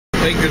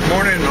Hey, good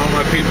morning, all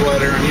my people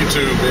out there on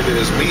YouTube. It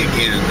is me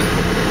again,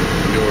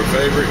 your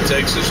favorite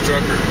Texas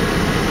trucker.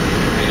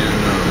 And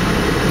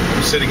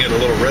I'm sitting in a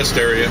little rest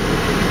area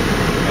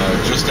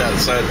just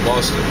outside of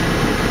Boston,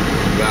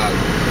 about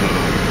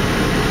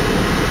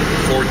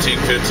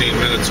 14-15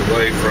 minutes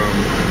away from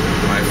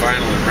my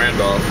final in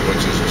Randolph,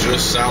 which is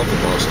just south of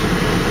Boston.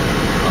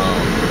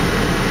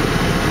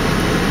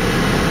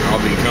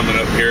 I'll be coming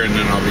up here, and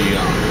then I'll be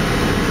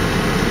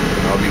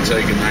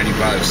taking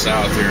 95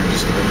 south here in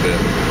just a little bit,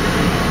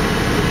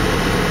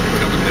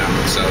 coming down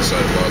the south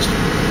side of Boston.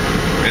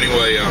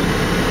 Anyway, I'm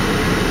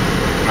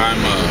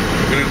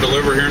going to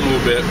deliver here in a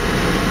little bit.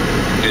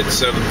 It's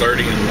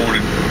 7:30 in the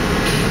morning,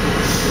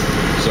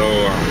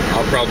 so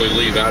I'll probably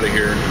leave out of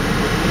here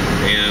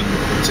in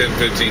 10,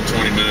 15,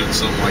 20 minutes,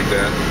 something like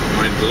that.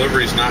 My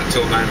delivery's not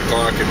till 9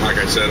 o'clock, and like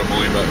I said, I'm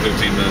only about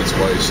 15 minutes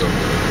away, so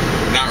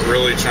I'm not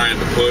really trying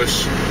to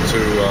push to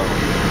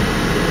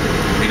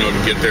to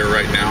get there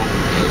right now.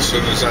 As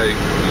soon as I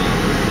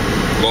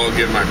log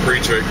in my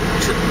pre-trip,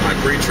 my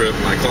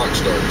clock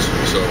starts.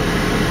 So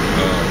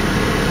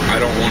I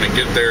don't want to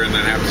get there and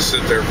then have to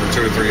sit there for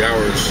 2 or 3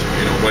 hours,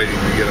 waiting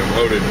to get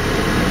unloaded.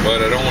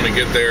 But I don't want to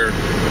get there,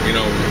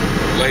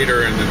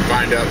 later and then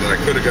find out that I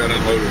could have got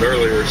unloaded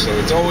earlier. So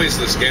it's always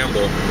this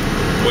gamble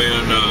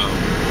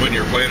when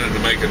you're planning to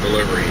make a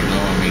delivery.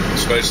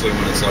 Especially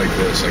when it's like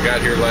this. I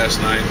got here last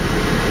night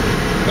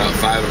about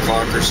 5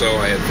 o'clock or so.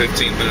 I had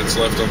 15 minutes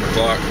left on the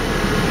clock.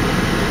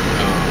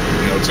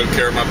 Took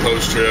care of my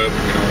post-trip,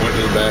 went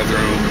to the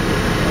bathroom.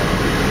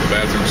 The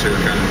bathrooms here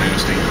are kind of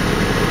nasty.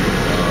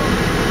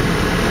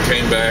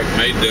 Came back,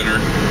 made dinner,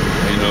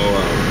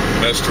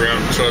 messed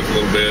around the truck a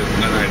little bit,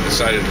 and then I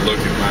decided to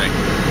look at my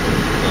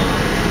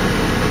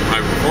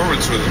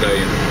performance for the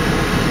day,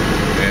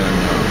 and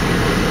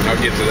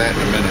I'll get to that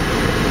in a minute.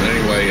 But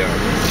anyway, I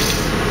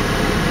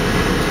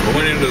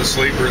went into the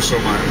sleeper, so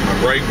my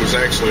break was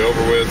actually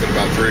over with at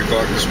about 3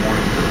 o'clock this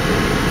morning.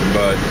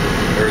 But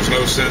there was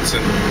no sense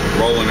in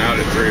rolling out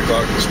at 3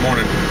 o'clock this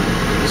morning,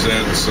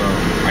 since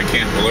I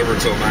can't deliver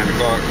till 9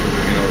 o'clock,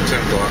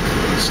 10 o'clock.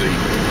 Let's see,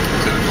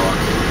 10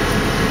 o'clock.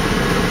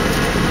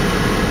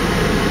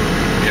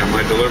 Yeah,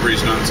 my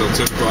delivery's not until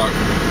 10 o'clock.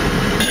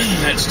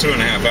 That's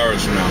 2.5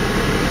 hours from now.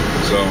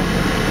 So,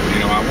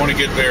 I want to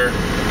get there,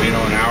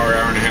 an hour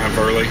and a half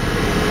early.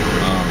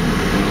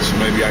 So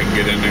maybe I can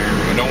get in there.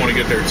 I don't want to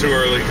get there too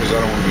early because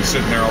I don't want to be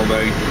sitting there all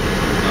day,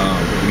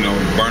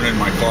 burning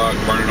my clock,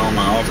 burning all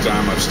my off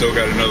time. I've still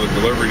got another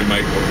delivery to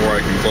make before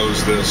I can close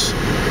this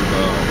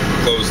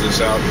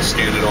out and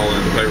scan it all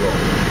into payroll,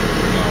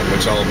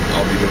 which I'll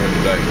be doing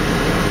today,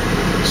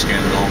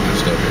 scanning all my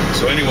stuff in.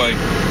 So anyway,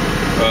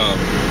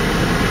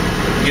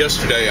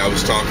 yesterday I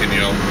was talking,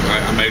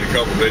 I made a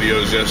couple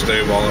videos yesterday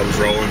while I was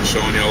rolling,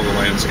 showing you all the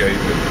landscape.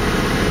 And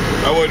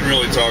I wasn't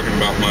really talking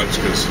about much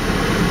because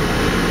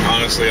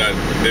honestly, I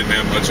didn't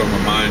have much on my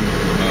mind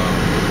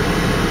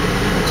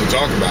to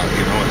talk about.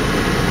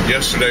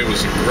 Yesterday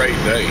was a great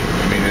day.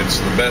 It's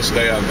the best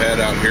day I've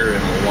had out here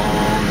in a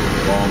long,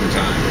 long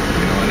time.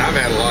 And I've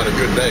had a lot of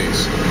good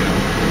days.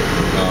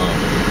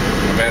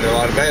 I've had a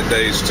lot of bad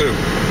days too.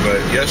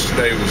 But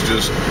yesterday was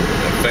just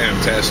a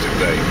fantastic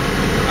day.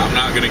 I'm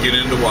not going to get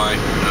into why.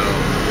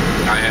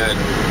 I had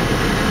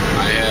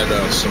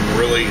some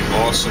really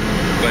awesome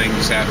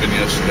things happen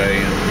yesterday,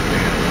 and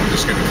I'm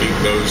just going to keep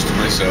those to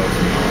myself.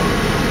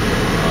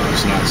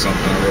 It's not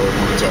something I really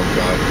want to talk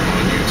about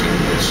on YouTube.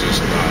 It's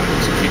just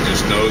you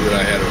just know that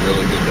I had a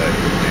really good day,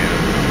 and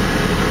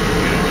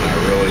and I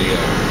really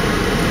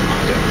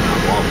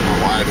my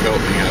wife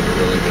helped me have a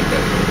really good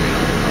day.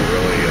 I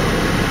really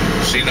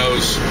she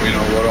knows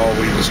what all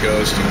we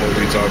discussed and what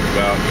we talked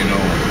about.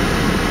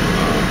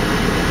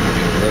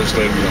 The rest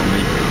of you don't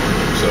need to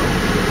know. So.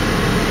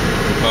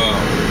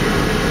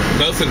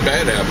 Nothing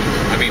bad happened.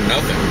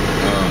 Nothing.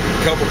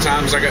 A couple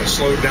times I got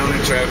slowed down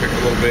in traffic a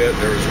little bit.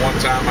 There was one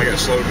time I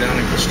got slowed down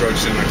in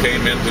construction. I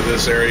came into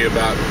this area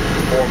about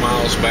 4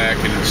 miles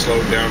back, and it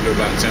slowed down to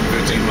about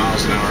 10-15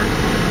 miles an hour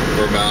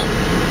for about,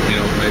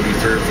 maybe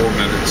 3 or 4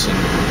 minutes. And,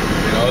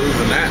 other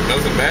than that,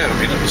 nothing bad.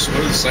 It was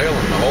smooth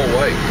sailing the whole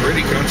way.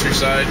 Pretty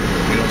countryside,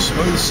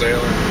 smooth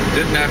sailing.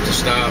 Didn't have to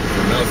stop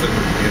for nothing,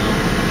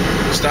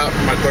 Stopped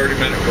for my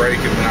 30-minute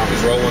break, and then I was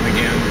rolling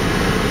again.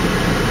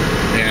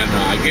 And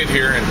I get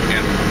here, and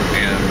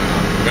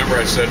remember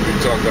I said we'd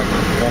talk about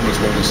my performance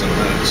bonus in a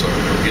minute, so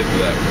we'll get to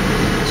that.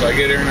 So I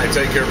get here and I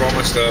take care of all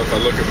my stuff.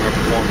 I look at my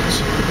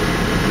performance.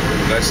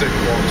 Did I say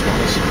performance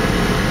bonus?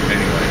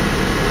 Anyway,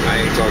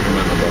 I ain't talking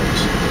about my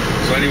bonus.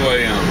 So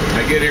anyway,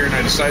 I get here and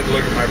I decide to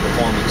look at my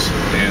performance,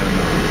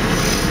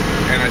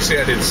 and I see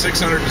I did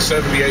 678.1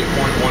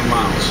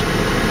 miles.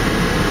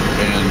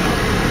 And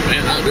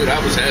man, dude, I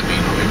was happy.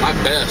 My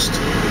best,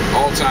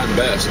 all-time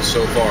best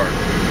so far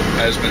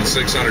has been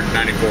 694.8.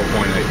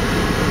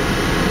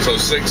 So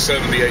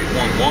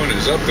 678.1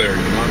 is up there,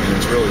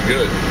 it's really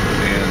good.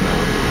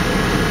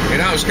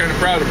 And I was kind of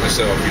proud of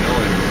myself, I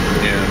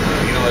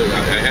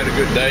had a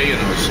good day,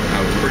 and I was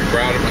pretty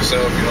proud of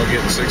myself,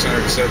 getting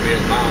 678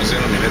 miles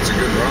in. It's a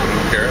good run. I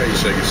don't care how you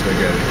shake a stick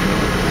at it,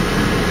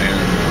 And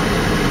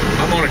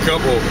I'm I'm on a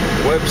couple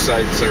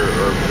websites or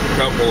a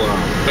couple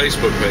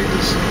Facebook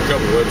pages, a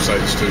couple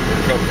websites too,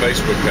 a couple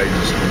Facebook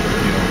pages.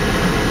 You know,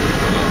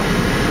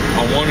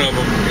 on one of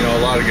them, you know,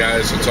 a lot of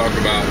guys will talk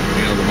about,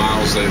 you know, the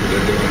miles that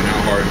they're doing,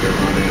 how hard they're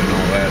running, and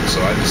all that.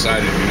 So I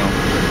decided, you know,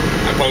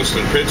 I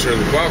posted a picture of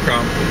the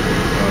Qualcomm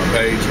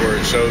page where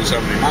it shows how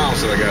many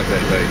miles that I got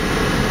that day,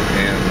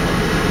 and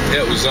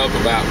it was up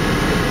about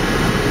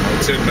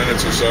 10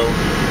 minutes or so.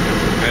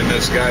 And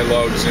this guy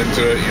logs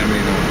into it, I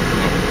mean,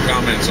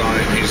 comments on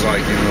it, and he's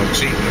like, you know,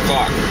 cheating the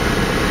clock.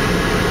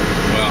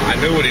 Well, I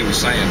knew what he was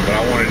saying, but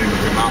I wanted him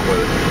to come out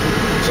with it.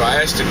 So I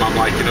asked him, I'm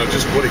like, you know,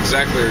 just what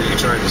exactly are you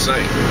trying to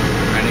say?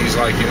 And he's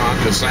like, you know, I'm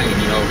just saying,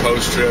 you know,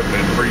 post-trip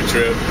and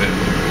pre-trip and,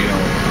 you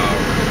know,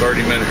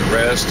 30-minute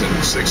rest and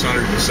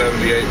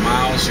 678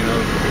 miles, you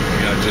know,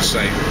 just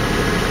saying.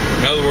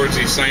 In other words,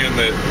 he's saying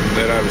that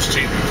I was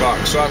cheating the clock.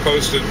 So I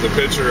posted the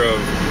picture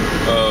of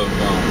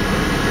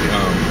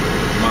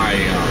my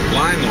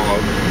line log,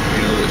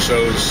 you know, that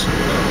shows,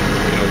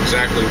 you know,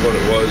 exactly what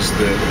it was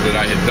that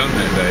I had done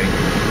that day.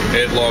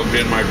 It logged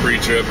in my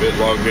pre-trip, it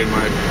logged in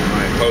my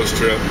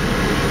post-trip,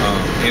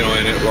 you know,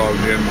 and it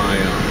logged in my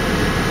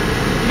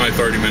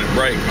 30-minute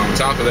break. On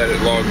top of that, it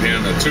logged in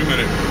a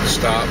 2-minute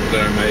stop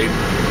that I made,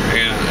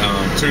 and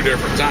 2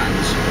 different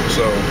times.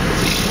 So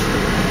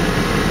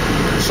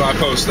I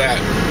post that,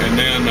 and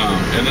then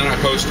I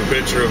post a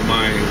picture of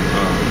my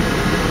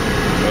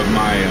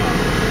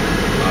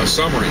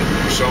summary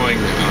showing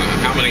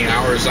how many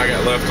hours I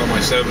got left on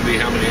my 70,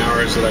 how many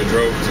hours that I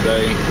drove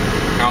today,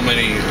 how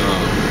many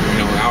you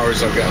know, hours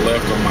I've got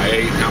left on my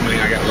 8, how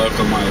many I got left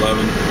on my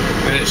 11,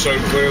 and it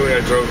showed clearly I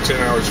drove 10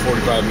 hours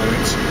 45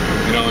 minutes,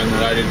 you know, and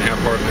that I didn't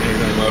have hardly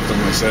anything left on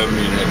my 70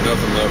 and had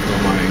nothing left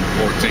on my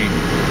 14.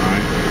 All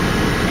right,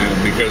 and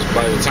because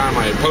by the time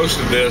I had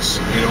posted this,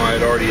 you know, I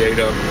had already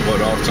ate up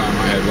what off time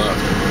I had left.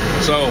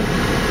 So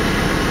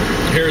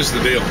here's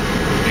the deal,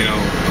 you know.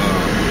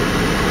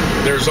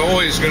 There's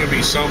always going to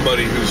be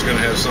somebody who's going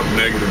to have something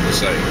negative to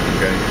say,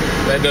 okay?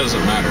 That doesn't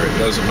matter. It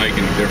doesn't make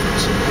any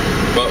difference.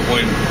 But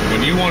when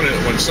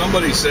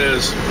somebody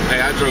says,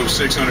 hey, I drove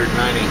 690,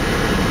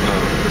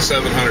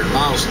 700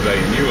 miles today,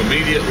 and you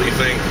immediately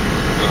think,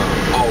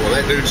 oh, well,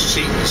 that dude's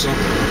cheating or something,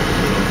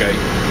 okay?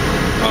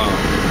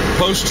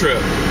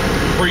 Post-trip,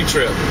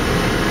 pre-trip,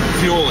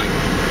 fueling,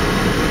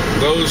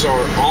 those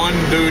are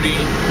on-duty,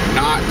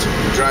 not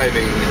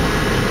driving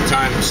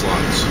time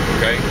slots,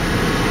 okay?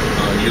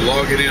 You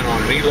log it in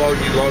on an e-log,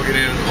 you log it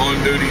in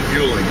on-duty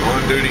fueling,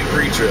 on-duty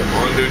pre-trip,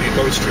 on-duty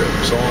post-trip,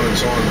 so on and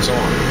so on and so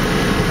on.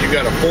 You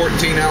got a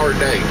 14-hour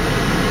day.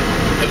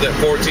 Of that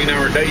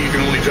 14-hour day, you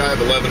can only drive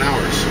 11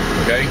 hours,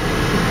 okay?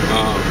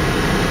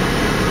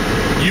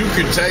 You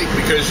could take,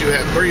 because you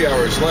have 3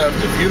 hours left,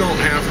 if you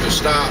don't have to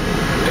stop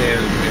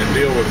and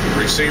deal with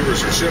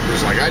receivers or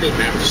shippers, like I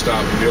didn't have to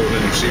stop and deal with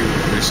any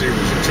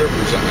receivers or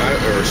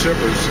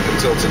shippers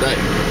until today.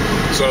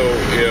 So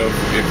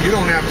if you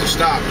don't have to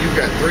stop, you've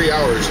got 3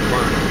 hours to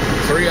burn.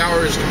 3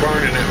 hours to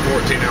burn in that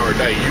 14-hour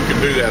day. You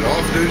can do that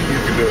off duty,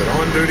 you can do it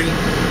on duty.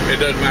 It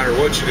doesn't matter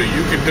what you do.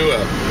 You can do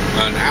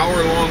an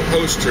hour-long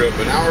post-trip,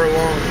 an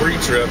hour-long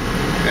pre-trip,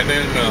 and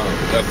then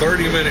a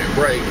 30-minute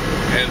break,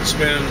 and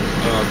spend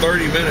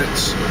 30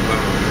 minutes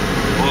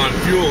on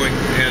fueling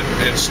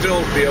and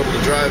still be able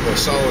to drive a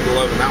solid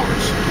 11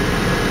 hours.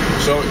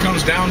 So it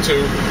comes down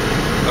to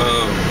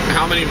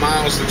how many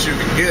miles that you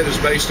can get is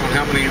based on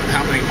how many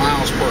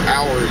miles per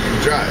hour you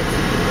drive.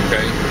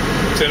 Okay,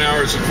 10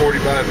 hours and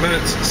 45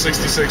 minutes,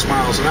 66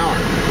 miles an hour.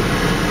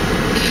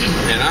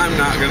 And I'm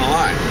not gonna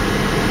lie,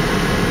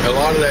 a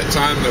lot of that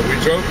time that we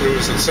drove through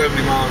was at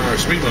 70-mile-an-hour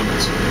speed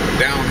limits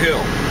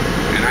downhill,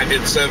 and I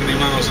did 70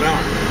 miles an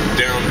hour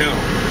downhill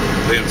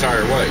the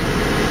entire way.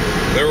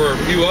 There were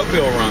a few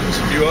uphill runs.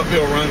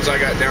 I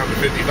got down to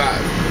 55.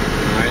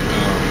 Right?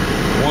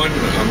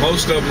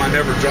 Most of them I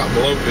never dropped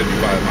below 55.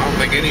 I don't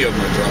think any of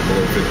them I dropped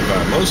below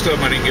 55. Most of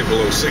them I didn't get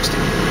below 60.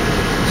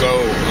 So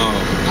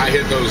I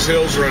hit those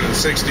hills running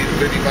 60 to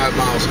 55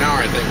 miles an hour.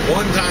 I think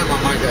one time I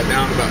might got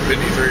down to about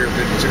 53 or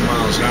 52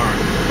 miles an hour,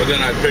 but then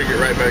I'd pick it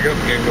right back up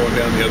again going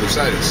down the other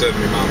side at 70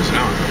 miles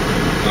an hour.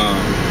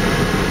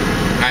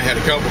 I had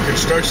a couple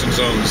construction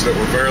zones that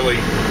were fairly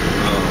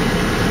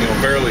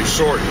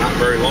short, not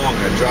very long.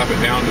 I'd drop it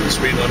down to the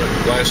speed limit,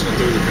 blasting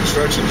through the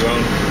construction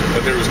zone,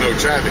 but there was no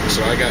traffic,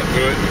 so I got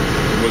through it,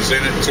 was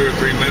in it 2 or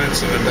 3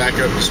 minutes, and then back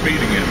up to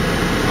speed again.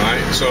 All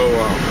right, so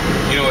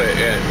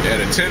at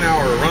a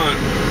 10-hour run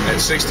at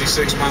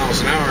 66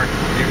 miles an hour,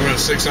 you can run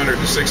 660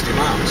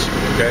 miles.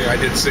 Okay, I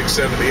did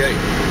 678.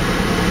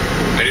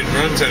 I didn't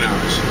run 10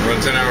 hours. I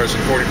run 10 hours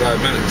and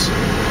 45 minutes.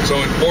 So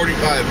in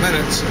 45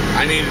 minutes,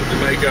 I needed to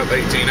make up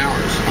 18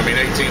 miles.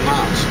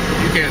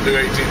 You can't do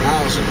 18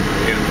 miles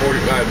in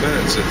 45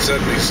 minutes at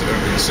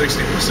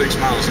 66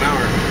 miles an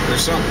hour.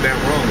 There's something damn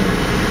wrong with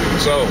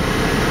it. So,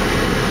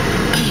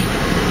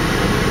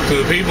 to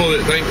the people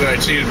that think that I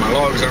cheated my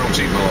logs, I don't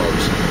cheat my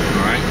logs.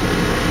 All right?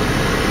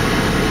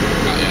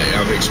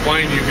 I've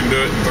explained you can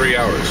do it in 3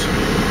 hours.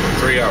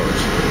 3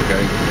 hours,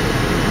 okay?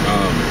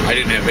 I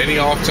didn't have any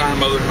off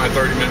time other than my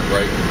 30-minute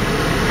break.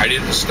 I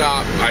didn't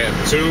stop. I had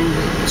two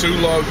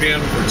logged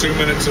in for 2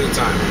 minutes at a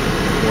time,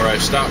 where I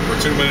stopped for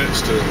 2 minutes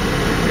to,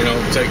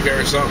 take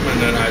care of something, and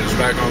then I was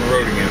back on the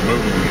road again,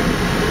 moving again.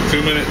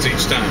 2 minutes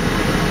each time.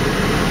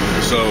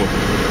 So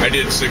I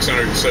did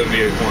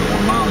 678.1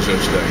 miles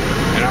yesterday,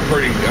 and I'm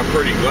pretty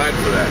glad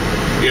for that.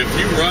 If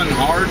you run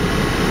hard,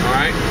 all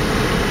right,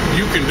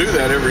 you can do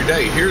that every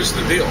day. Here's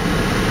the deal.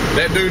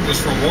 That dude was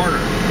from Werner,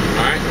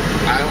 all right?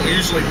 I don't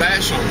usually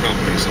bash on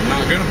companies. I'm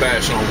not going to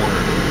bash on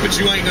Werner. But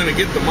you ain't going to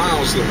get the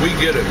miles that we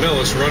get at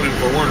Millis running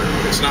for Werner.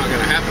 It's not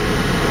going to happen,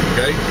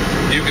 okay?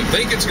 You can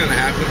think it's going to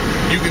happen.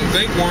 You can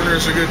think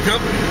Werner's a good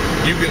company.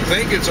 You can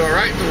think it's all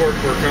right to work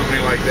for a company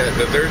like that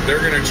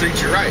they're going to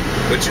treat you right.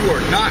 But you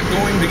are not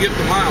going to get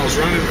the miles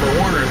running for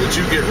Werner that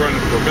you get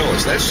running for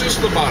Millis. That's just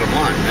the bottom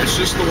line. That's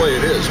just the way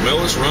it is.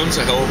 Millis runs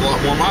a hell of a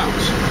lot more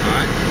miles, all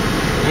right?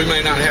 We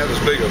may not have as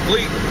big a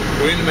fleet.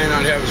 We may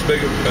not have as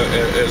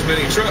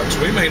many trucks.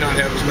 We may not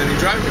have as many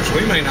drivers.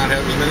 We may not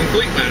have as many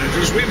fleet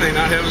managers. We may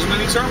not have as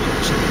many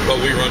terminals.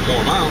 But we run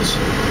more miles,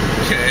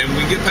 and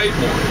we get paid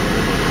more.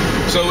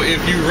 So if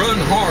you run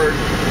hard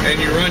and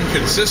you run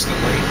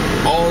consistently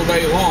all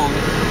day long,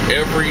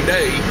 every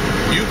day,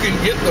 you can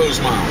get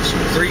those miles.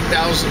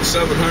 3,738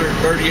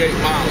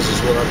 miles is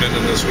what I've been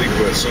in this week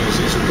with, as soon as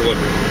these are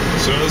delivered.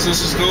 As soon as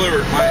this is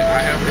delivered,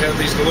 I have to have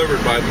these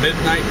delivered by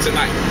midnight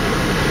tonight.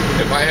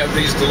 If I have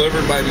these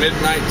delivered by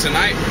midnight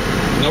tonight,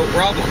 no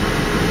problem.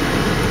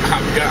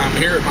 I'm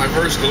here at my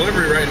first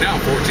delivery right now,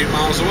 14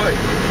 miles away.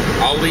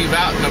 I'll leave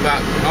out in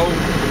about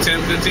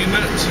 10, 15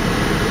 minutes.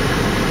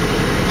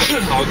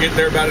 I'll get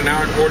there about an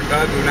hour and 45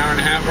 to an hour and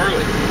a half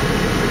early.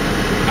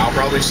 I'll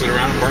probably sit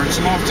around and burn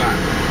some off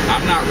time.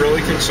 I'm not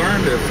really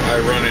concerned if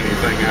I run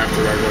anything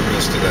after I run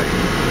this today.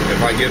 If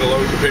I get a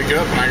load to pick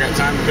up and I got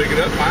time to pick it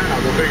up, fine,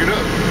 I'll go pick it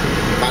up.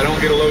 If I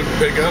don't get a load to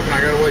pick up and I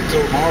gotta wait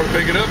till tomorrow to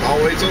pick it up,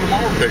 I'll wait till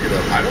tomorrow to pick it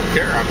up. I don't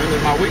care. I'm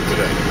ending my week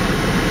today.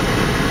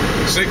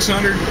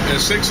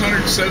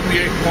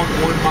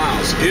 678.1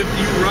 miles. If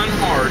you run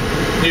hard,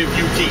 if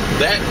you keep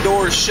that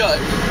door shut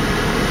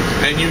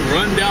and you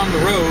run down the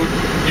road,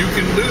 you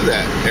can do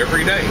that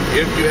every day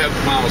if you have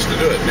the miles to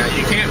do it. Now,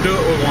 you can't do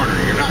it with Werner.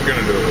 You're not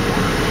going to do it with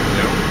Werner.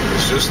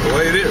 It's just the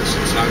way it is.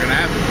 It's not going to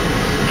happen.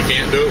 You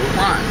can't do it with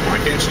Prime. Why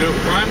can't you do it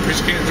with Prime?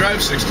 Because you can't drive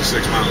 66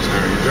 miles an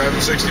hour. You're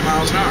driving 60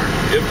 miles an hour,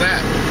 if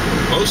that.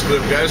 Most of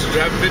them guys are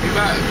driving 55.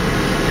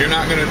 You're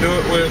not going to do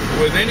it with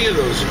any of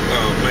those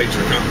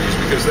major companies,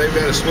 because they've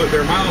got to split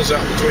their miles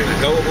out between a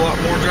hell of a lot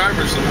more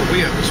drivers than what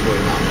we have to split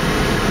them out.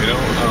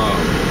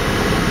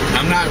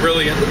 I'm not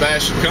really into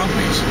bashing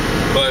companies,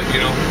 but you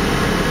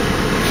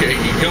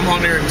come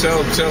on there and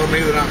tell me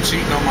that I'm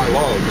cheating on my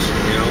logs,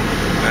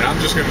 and I'm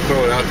just going to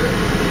throw it out there.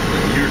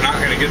 You're not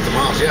going to get the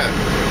miles. Yeah,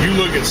 you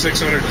look at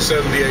 678.1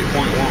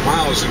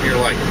 miles and you're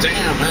like,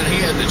 damn, man, he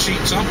had to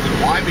cheat something.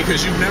 Why?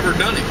 Because you've never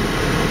done it.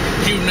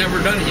 You've never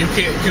done it. You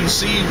can't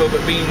conceive of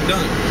it being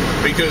done,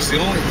 because the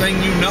only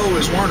thing you know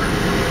is Werner.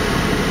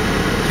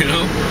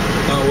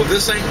 Well,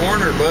 this ain't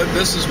Werner, bud.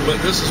 This is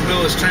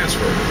Millis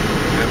Transfer,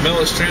 and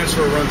Millis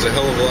Transfer runs a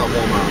hell of a lot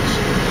more miles.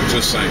 I'm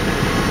just saying.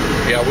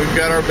 Yeah, we've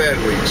got our bad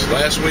weeks.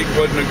 Last week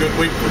wasn't a good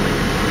week for me.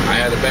 I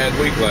had a bad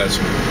week last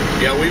week.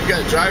 Yeah, we've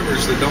got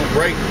drivers that don't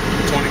break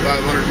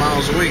 2,500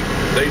 miles a week.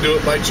 They do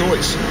it by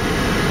choice.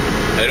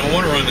 They don't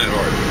want to run that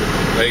hard.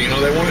 They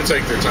want to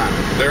take their time.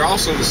 They're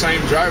also the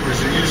same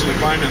drivers you usually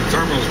find in the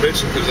terminals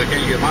bitching because they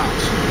can't get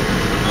miles.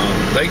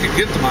 They could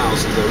get the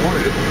miles if they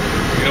wanted it,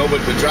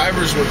 but the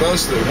drivers with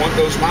us that want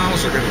those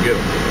miles are going to get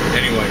them.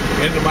 Anyway,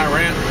 into my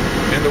rant,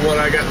 into what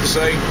I got to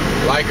say,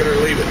 like it or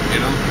leave it,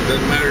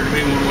 doesn't matter to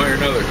me one way or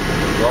another.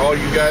 For all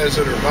you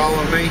guys that are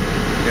following me,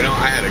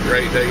 I had a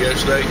great day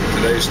yesterday.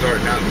 Today's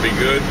starting out to be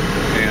good,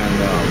 and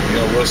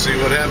we'll see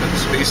what happens.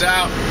 Peace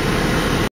out.